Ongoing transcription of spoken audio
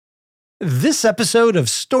This episode of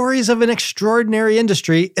Stories of an Extraordinary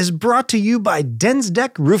Industry is brought to you by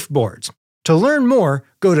Densdeck Roof Boards. To learn more,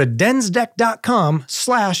 go to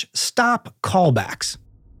densdeck.com/stopcallbacks.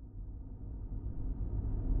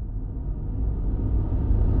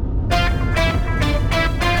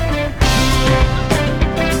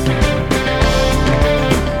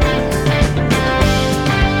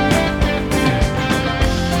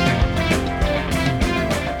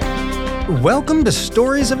 Welcome to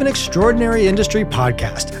Stories of an Extraordinary Industry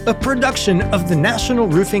podcast, a production of the National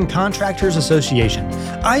Roofing Contractors Association.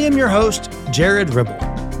 I am your host, Jared Ribble.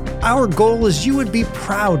 Our goal is you would be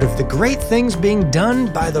proud of the great things being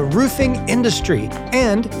done by the roofing industry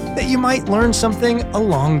and that you might learn something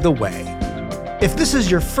along the way. If this is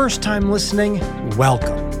your first time listening,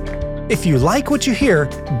 welcome. If you like what you hear,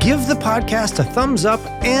 give the podcast a thumbs up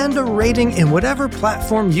and a rating in whatever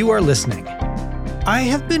platform you are listening. I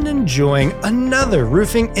have been enjoying another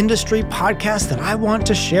roofing industry podcast that I want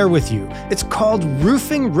to share with you. It's called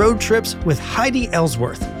Roofing Road Trips with Heidi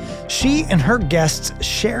Ellsworth. She and her guests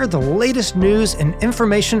share the latest news and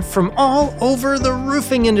information from all over the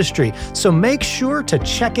roofing industry, so make sure to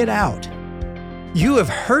check it out. You have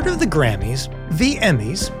heard of the Grammys, the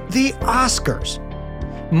Emmys, the Oscars.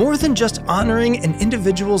 More than just honoring an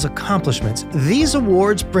individual's accomplishments, these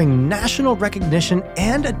awards bring national recognition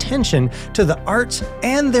and attention to the arts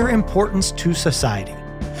and their importance to society.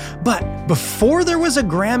 But before there was a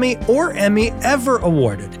Grammy or Emmy ever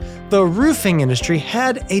awarded, the roofing industry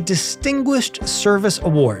had a Distinguished Service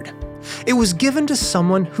Award. It was given to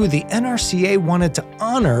someone who the NRCA wanted to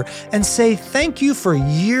honor and say thank you for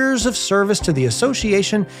years of service to the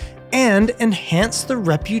association and enhance the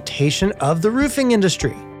reputation of the roofing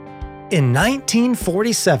industry. In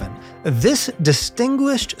 1947, this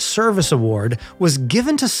Distinguished Service Award was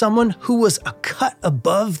given to someone who was a cut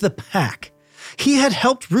above the pack. He had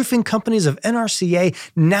helped roofing companies of NRCA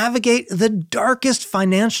navigate the darkest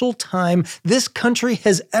financial time this country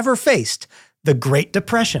has ever faced, the Great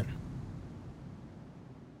Depression.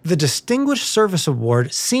 The Distinguished Service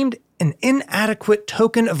Award seemed an inadequate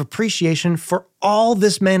token of appreciation for all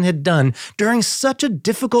this man had done during such a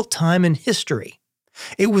difficult time in history.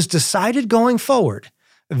 It was decided going forward,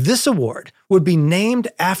 this award would be named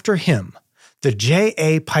after him, the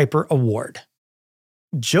J.A. Piper Award.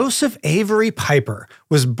 Joseph Avery Piper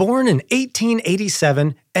was born in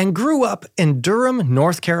 1887 and grew up in Durham,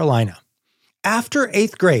 North Carolina. After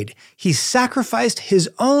 8th grade, he sacrificed his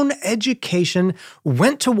own education,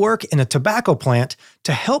 went to work in a tobacco plant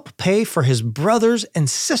to help pay for his brother's and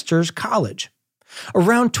sister's college.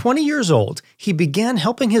 Around 20 years old, he began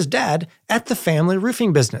helping his dad at the family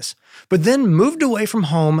roofing business, but then moved away from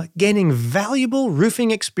home, gaining valuable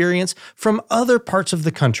roofing experience from other parts of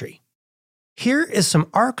the country. Here is some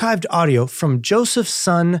archived audio from Joseph's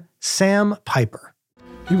son, Sam Piper.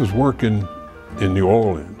 He was working in New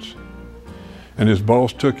Orleans, and his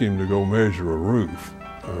boss took him to go measure a roof.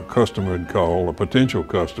 A customer had called, a potential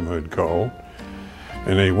customer had called,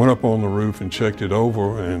 and they went up on the roof and checked it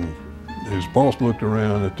over, and his boss looked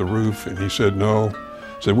around at the roof and he said, no,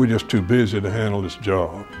 said, we're just too busy to handle this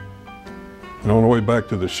job. And on the way back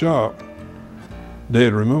to the shop,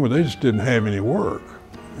 Dad remembered they just didn't have any work,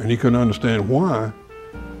 and he couldn't understand why.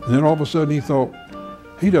 And then all of a sudden he thought,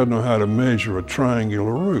 he doesn't know how to measure a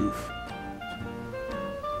triangular roof.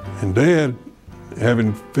 And Dad,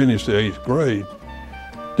 having finished the 8th grade,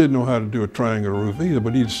 didn't know how to do a triangular roof either,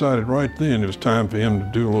 but he decided right then it was time for him to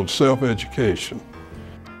do a little self-education.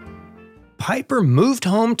 Piper moved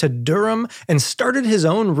home to Durham and started his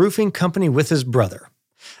own roofing company with his brother.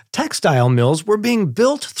 Textile mills were being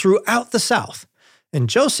built throughout the South, and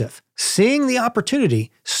Joseph, seeing the opportunity,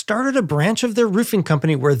 started a branch of their roofing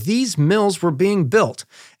company where these mills were being built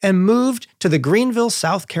and moved to the Greenville,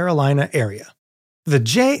 South Carolina area. The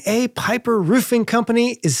J.A. Piper Roofing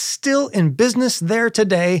Company is still in business there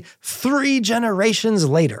today, 3 generations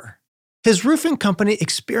later. His roofing company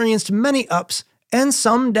experienced many ups and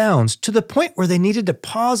some downs to the point where they needed to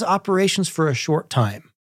pause operations for a short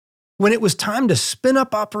time. When it was time to spin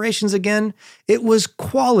up operations again, it was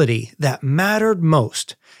quality that mattered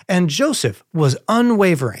most, and Joseph was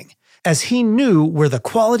unwavering, as he knew where the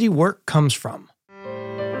quality work comes from.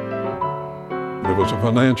 There was a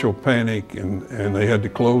financial panic and they had to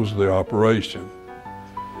close the operation.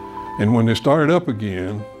 And when they started up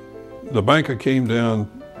again, the banker came down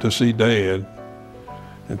to see Dad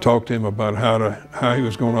and talked to him about how he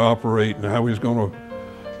was going to operate and how he was going to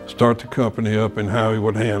start the company up and how he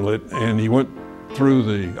would handle it. And he went through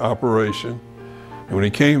the operation. And when he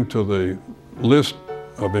came to the list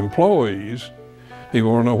of employees, he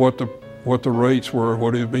wanted to know what the what the rates were,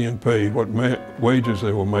 what he was being paid, what wages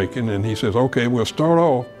they were making, and he says, okay, we'll start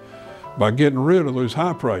off by getting rid of those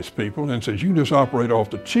high-priced people, and says, you just operate off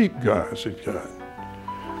the cheap guys he's got.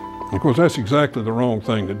 And of course, that's exactly the wrong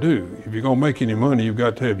thing to do. If you're gonna make any money, you've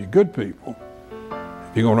got to have your good people.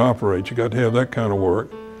 If you're gonna operate, you got to have that kind of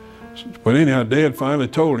work. But anyhow, Dad finally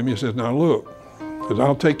told him, he says, now look, because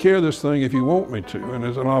I'll take care of this thing if you want me to, and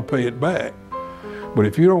I'll pay it back. But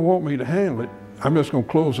if you don't want me to handle it, I'm just gonna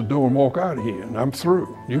close the door and walk out of here, and I'm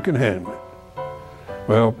through. You can handle it.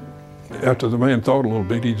 Well, after the man thought a little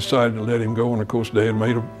bit, he decided to let him go, and of course, Dad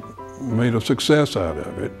made a success out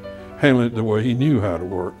of it, handling it the way he knew how to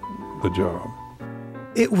work the job.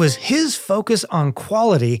 It was his focus on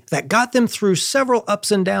quality that got them through several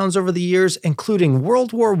ups and downs over the years, including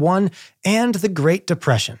World War I and the Great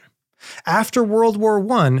Depression. After World War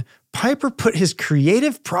I, Piper put his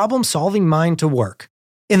creative problem-solving mind to work.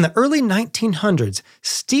 In the early 1900s,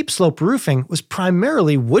 steep slope roofing was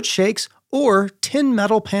primarily wood shakes or tin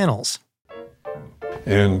metal panels.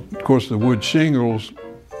 And of course, the wood shingles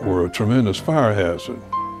were a tremendous fire hazard.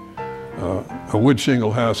 A wood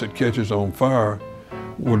shingle house that catches on fire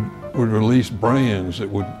would release brands that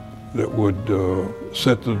would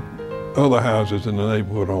set the other houses in the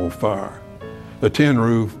neighborhood on fire. The tin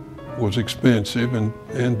roof was expensive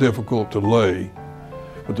and difficult to lay,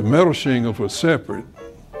 but the metal shingles were separate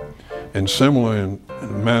and similar in the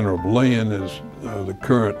manner of laying as the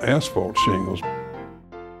current asphalt shingles.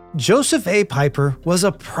 Joseph A. Piper was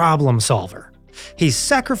a problem solver. He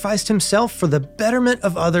sacrificed himself for the betterment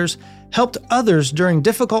of others, helped others during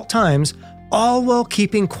difficult times, all while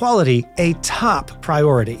keeping quality a top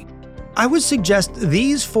priority. I would suggest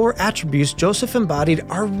these 4 attributes Joseph embodied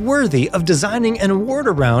are worthy of designing an award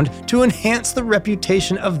around to enhance the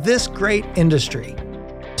reputation of this great industry.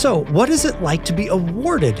 So, what is it like to be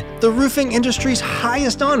awarded the roofing industry's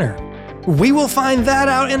highest honor? We will find that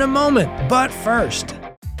out in a moment, but first.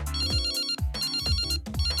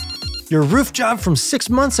 Your roof job from 6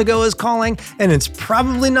 months ago is calling, and it's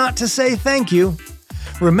probably not to say thank you.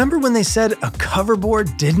 Remember when they said a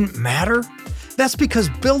coverboard didn't matter? That's because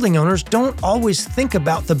building owners don't always think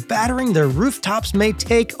about the battering their rooftops may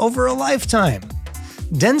take over a lifetime.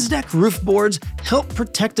 Densdeck roof boards help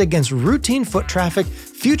protect against routine foot traffic,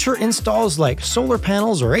 future installs like solar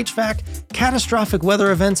panels or HVAC, catastrophic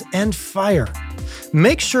weather events, and fire.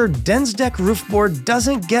 Make sure Densdeck roof board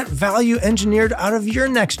doesn't get value engineered out of your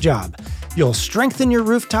next job. You'll strengthen your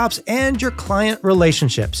rooftops and your client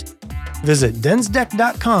relationships. Visit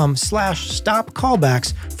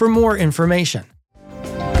densdeck.com/stopcallbacks for more information.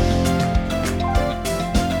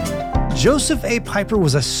 Joseph A. Piper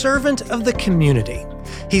was a servant of the community.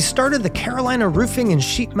 He started the Carolina Roofing and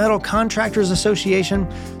Sheet Metal Contractors Association,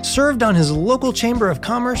 served on his local Chamber of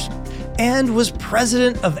Commerce, and was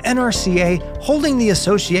president of NRCA, holding the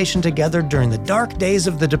association together during the dark days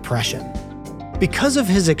of the Depression. Because of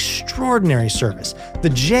his extraordinary service, the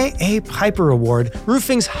J. A. Piper Award,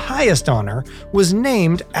 roofing's highest honor, was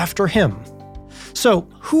named after him. So,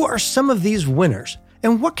 who are some of these winners,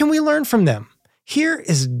 and what can we learn from them? Here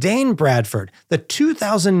is Dane Bradford, the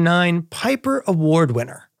 2009 Piper Award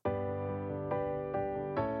winner.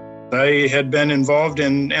 I had been involved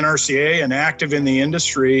in NRCA and active in the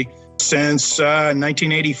industry since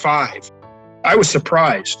 1985. I was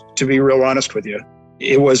surprised, to be real honest with you.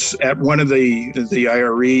 It was at one of the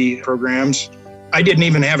IRE programs. I didn't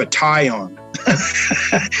even have a tie on.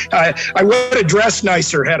 I would have dressed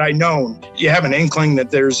nicer had I known. You have an inkling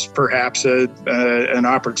that there's perhaps an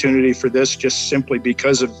opportunity for this just simply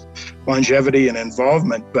because of longevity and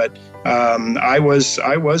involvement. But I was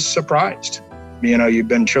surprised. You know, you've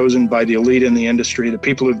been chosen by the elite in the industry, the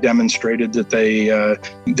people who've demonstrated that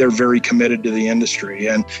they're very committed to the industry,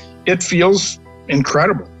 and it feels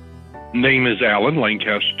incredible. Name is Alan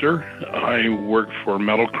Lancaster. I work for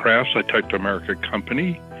Metal Crafts, a Type America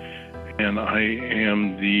company, and I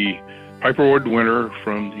am the Piper Award winner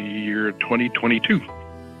from the year 2022.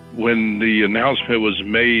 When the announcement was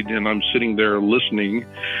made and I'm sitting there listening,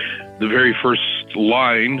 the very first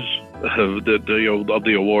lines of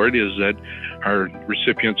the award is that our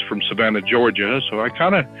recipient's from Savannah, Georgia. So I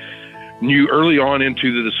kind of knew early on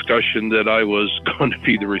into the discussion that I was going to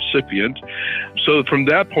be the recipient. So from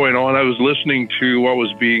that point on, I was listening to what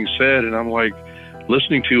was being said, and I'm like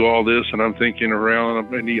listening to all this, and I'm thinking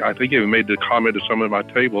around, and I think he even made the comment to someone at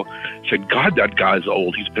my table, said, God, that guy's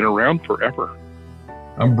old. He's been around forever.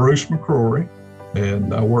 I'm Bruce McCrory,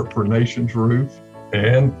 and I work for Nations Roof,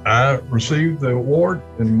 and I received the award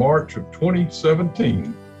in March of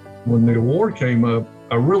 2017. When the award came up,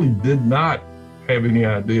 I really did not have any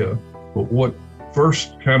idea, but what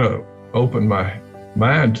first kind of opened my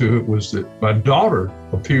mind to it was that my daughter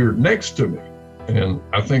appeared next to me. And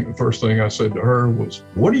I think the first thing I said to her was,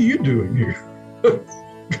 "What are you doing here?"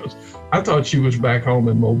 Because I thought she was back home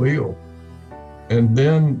in Mobile. And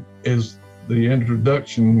then as the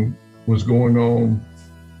introduction was going on,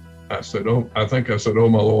 I said, "Oh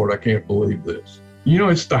my Lord, I can't believe this." You know,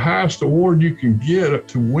 it's the highest award you can get.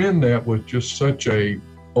 To win that with just such a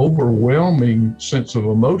overwhelming sense of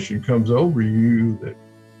emotion comes over you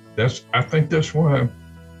I think that's why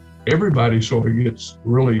everybody sort of gets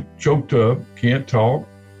really choked up, can't talk.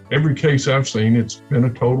 Every case I've seen, it's been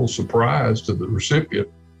a total surprise to the recipient.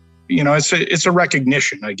 You know, it's a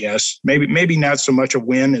recognition, I guess. Maybe not so much a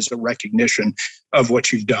win as a recognition of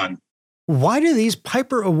what you've done. Why do these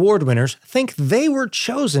Piper Award winners think they were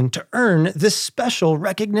chosen to earn this special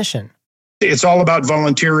recognition? It's all about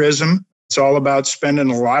volunteerism. It's all about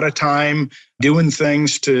spending a lot of time doing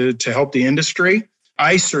things to help the industry.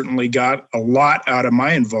 I certainly got a lot out of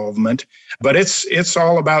my involvement, but it's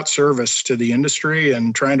all about service to the industry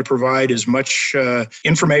and trying to provide as much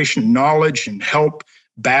information, knowledge, and help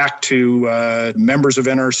back to members of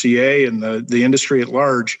NRCA and the industry at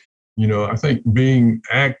large. You know, I think being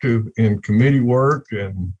active in committee work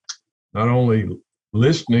and not only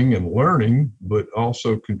listening and learning, but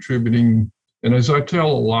also contributing. And as I tell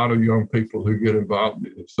a lot of young people who get involved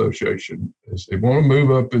in the association, is they want to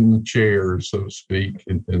move up in the chairs, so to speak,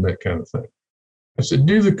 and that kind of thing. I said,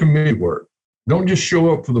 do the committee work. Don't just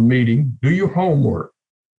show up for the meeting. Do your homework.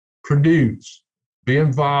 Produce. Be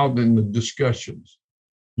involved in the discussions.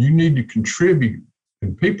 You need to contribute.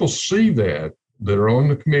 And people see that are on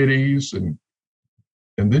the committees, and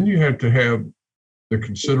then you have to have the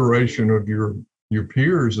consideration of your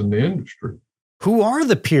peers in the industry. Who are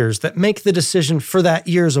the peers that make the decision for that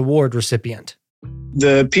year's award recipient?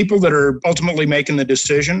 The people that are ultimately making the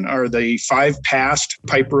decision are the 5 past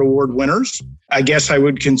Piper Award winners. I guess I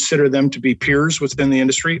would consider them to be peers within the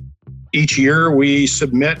industry. Each year, we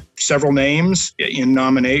submit several names in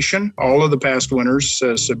nomination. All of the past winners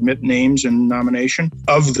submit names in nomination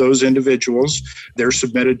of those individuals. They're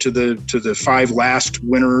submitted to the 5 last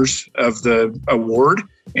winners of the award,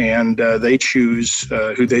 and they choose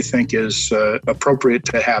who they think is appropriate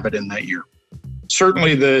to have it in that year.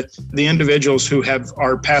 Certainly the individuals who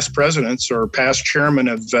are past presidents or past chairman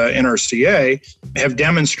of NRCA have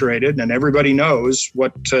demonstrated, and everybody knows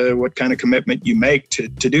what kind of commitment you make to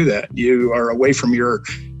do that. You are away from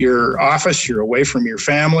your office, you're away from your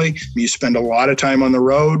family, you spend a lot of time on the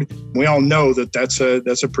road. We all know that's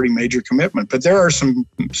a pretty major commitment. But there are some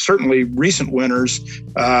certainly recent winners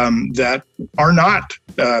that are not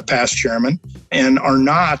past chairman and are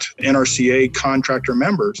not NRCA contractor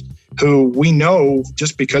members, who we know,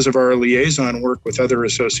 just because of our liaison work with other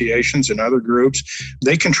associations and other groups,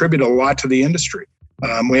 they contribute a lot to the industry.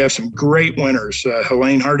 We have some great winners.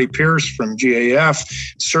 Helene Hardy-Pierce from GAF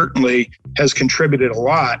certainly has contributed a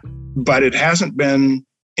lot, but it hasn't been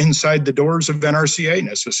inside the doors of NRCA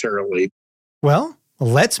necessarily. Well,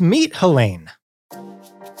 let's meet Helene.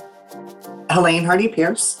 Helene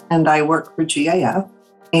Hardy-Pierce, and I work for GAF,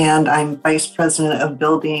 and I'm Vice President of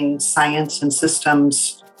Building Science and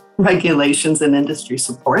Systems Regulations and Industry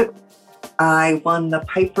Support. I won the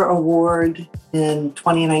Piper Award in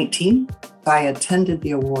 2019. I attended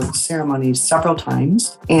the award ceremony several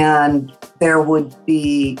times, and there would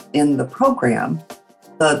be in the program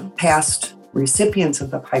the past recipients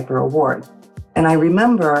of the Piper Award. And I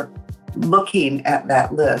remember looking at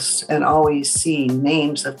that list and always seeing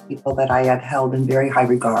names of people that I had held in very high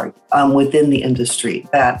regard within the industry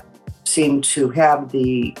that seemed to have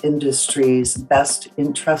the industry's best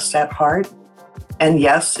interest at heart. And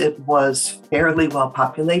yes, it was fairly well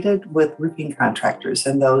populated with roofing contractors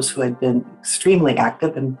and those who had been extremely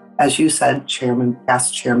active and, as you said,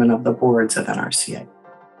 past chairman of the boards of NRCA.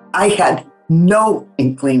 I had no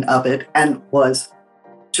inkling of it and was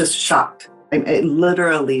just shocked.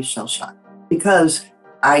 Literally shell-shocked, because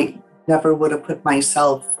I never would have put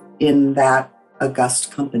myself in that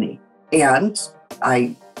august company. And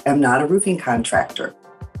I am not a roofing contractor.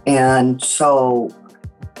 And so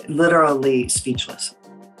literally speechless.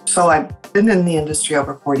 So I've been in the industry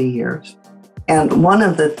over 40 years. And one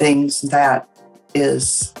of the things that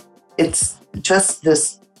is, it's just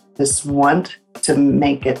this want to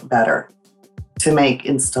make it better, to make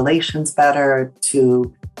installations better,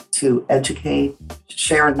 to educate,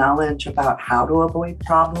 share knowledge about how to avoid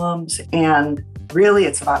problems. And really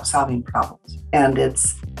it's about solving problems. And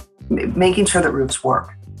it's making sure that roofs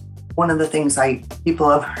work. One of the things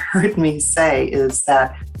people have heard me say is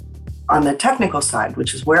that on the technical side,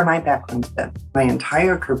 which is where my background's been my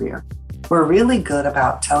entire career, we're really good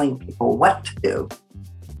about telling people what to do.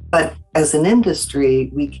 But as an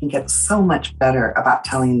industry, we can get so much better about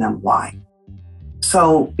telling them why.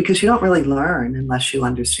 So, because you don't really learn unless you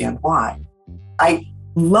understand why. I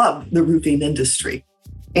love the roofing industry,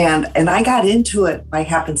 and I got into it by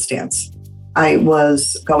happenstance. I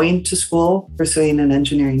was going to school pursuing an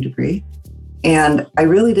engineering degree, and I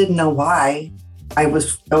really didn't know why I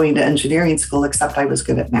was going to engineering school, except I was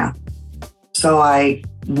good at math. So I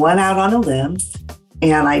went out on a limb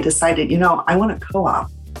and I decided, I want to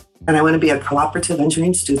co-op, and I want to be a cooperative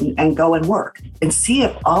engineering student and go and work and see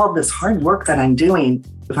if all this hard work that I'm doing,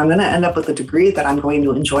 if I'm going to end up with a degree that I'm going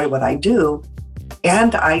to enjoy what I do.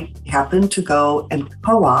 And I happened to go and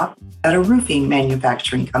co-op at a roofing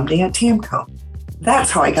manufacturing company at TAMCO.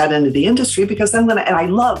 That's how I got into the industry, because then I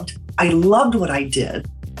loved what I did,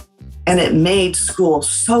 and it made school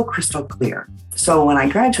so crystal clear. So when I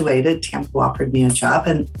graduated, TAMCO offered me a job,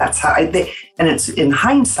 and that's how and it's in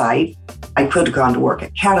hindsight, I could have gone to work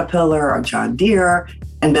at Caterpillar or John Deere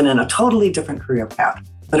and been in a totally different career path.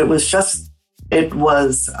 But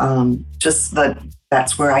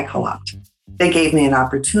that's where I co-opted. They gave me an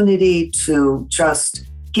opportunity to just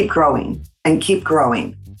keep growing and keep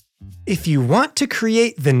growing. If you want to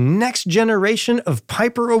create the next generation of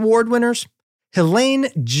Piper Award winners, Helene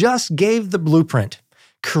just gave the blueprint.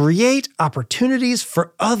 Create opportunities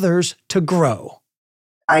for others to grow.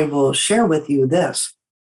 I will share with you this.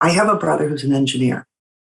 I have a brother who's an engineer.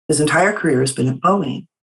 His entire career has been at Boeing.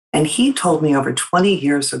 And he told me over 20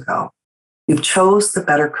 years ago, you've chose the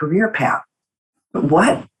better career path. But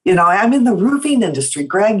what? I'm in the roofing industry.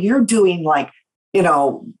 Greg, you're doing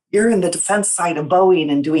you're in the defense side of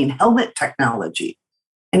Boeing and doing helmet technology.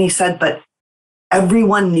 And he said, but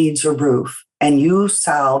everyone needs a roof, and you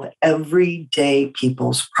solve everyday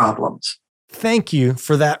people's problems. Thank you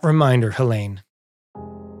for that reminder, Helene.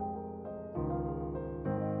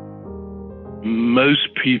 Most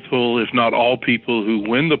people, if not all people who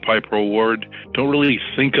win the Piper Award, don't really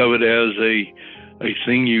think of it as a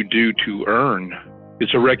thing you do to earn.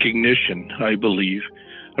 It's a recognition, I believe,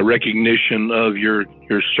 a recognition of your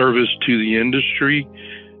service to the industry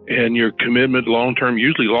and your commitment,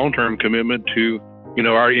 usually long-term commitment to,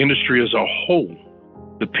 our industry as a whole.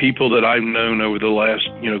 The people that I've known over the last,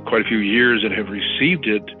 quite a few years that have received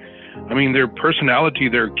it, their personality,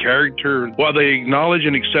 their character, while they acknowledge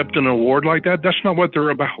and accept an award like that, that's not what they're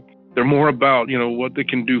about. They're more about, what they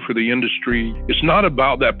can do for the industry. It's not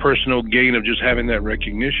about that personal gain of just having that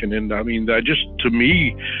recognition. And that just, to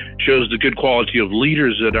me, shows the good quality of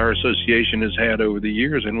leaders that our association has had over the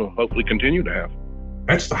years and will hopefully continue to have.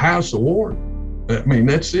 That's the highest award.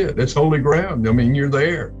 That's it. That's holy ground. You're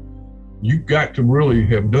there. You've got to really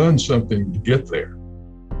have done something to get there.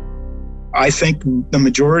 I think the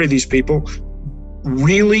majority of these people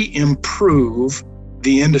really improve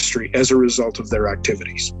the industry as a result of their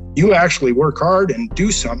activities. You actually work hard and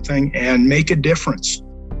do something and make a difference.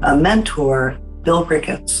 A mentor, Bill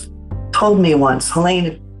Ricketts, told me once, Helene,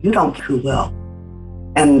 if you don't, who will?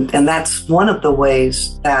 And that's one of the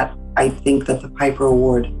ways that I think that the Piper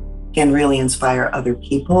Award can really inspire other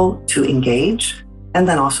people to engage and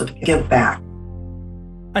then also to give back.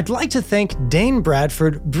 I'd like to thank Dane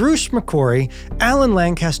Bradford, Bruce McCrory, Alan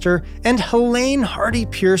Lancaster, and Helene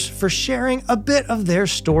Hardy-Pierce for sharing a bit of their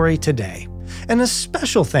story today. And a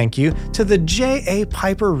special thank you to the J.A.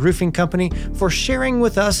 Piper Roofing Company for sharing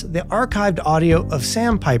with us the archived audio of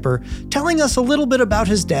Sam Piper telling us a little bit about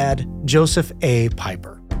his dad, Joseph A.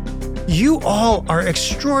 Piper. You all are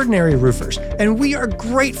extraordinary roofers, and we are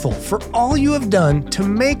grateful for all you have done to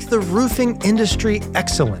make the roofing industry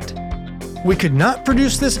excellent. We could not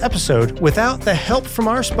produce this episode without the help from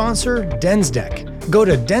our sponsor, Densdeck. Go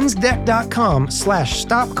to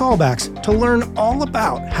densdeck.com/stopcallbacks to learn all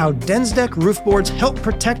about how Densdeck roof boards help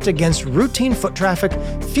protect against routine foot traffic,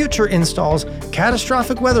 future installs,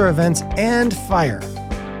 catastrophic weather events, and fire.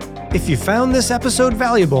 If you found this episode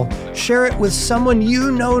valuable, share it with someone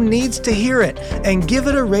you know needs to hear it, and give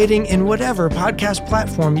it a rating in whatever podcast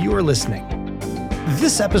platform you are listening.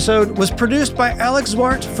 This episode was produced by Alex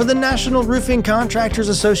Zwart for the National Roofing Contractors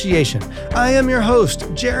Association. I am your host,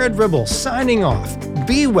 Jared Ribble, signing off.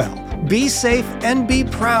 Be well, be safe, and be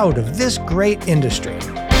proud of this great industry.